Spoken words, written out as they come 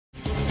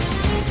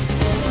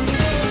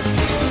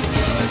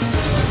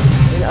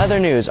other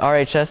news,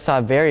 RHS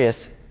saw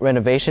various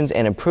renovations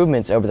and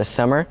improvements over the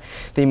summer.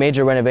 The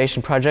major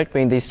renovation project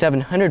being the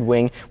 700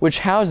 wing, which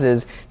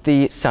houses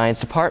the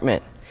science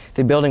department.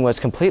 The building was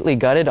completely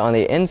gutted on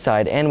the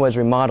inside and was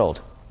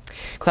remodeled.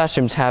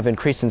 Classrooms have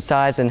increased in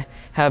size and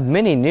have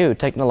many new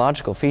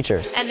technological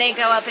features. And they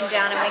go up and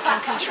down, and we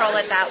can control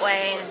it that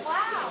way,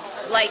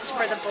 and lights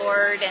for the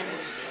board, and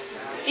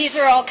these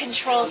are all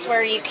controls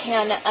where you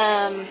can,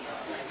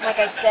 like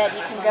I said,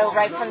 you can go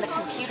right from the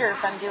computer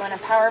if I'm doing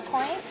a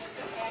PowerPoint.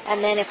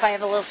 And then if I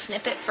have a little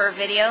snippet for a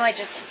video, I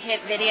just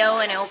hit video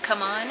and it'll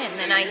come on, and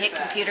then I hit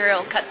computer,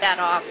 it'll cut that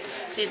off.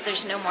 So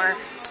there's no more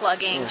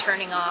plugging,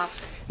 turning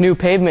off. New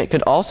pavement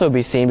could also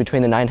be seen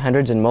between the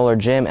 900s and Moeller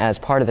Gym as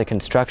part of the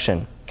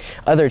construction.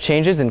 Other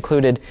changes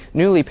included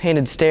newly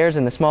painted stairs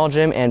in the small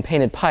gym and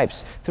painted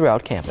pipes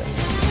throughout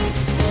campus.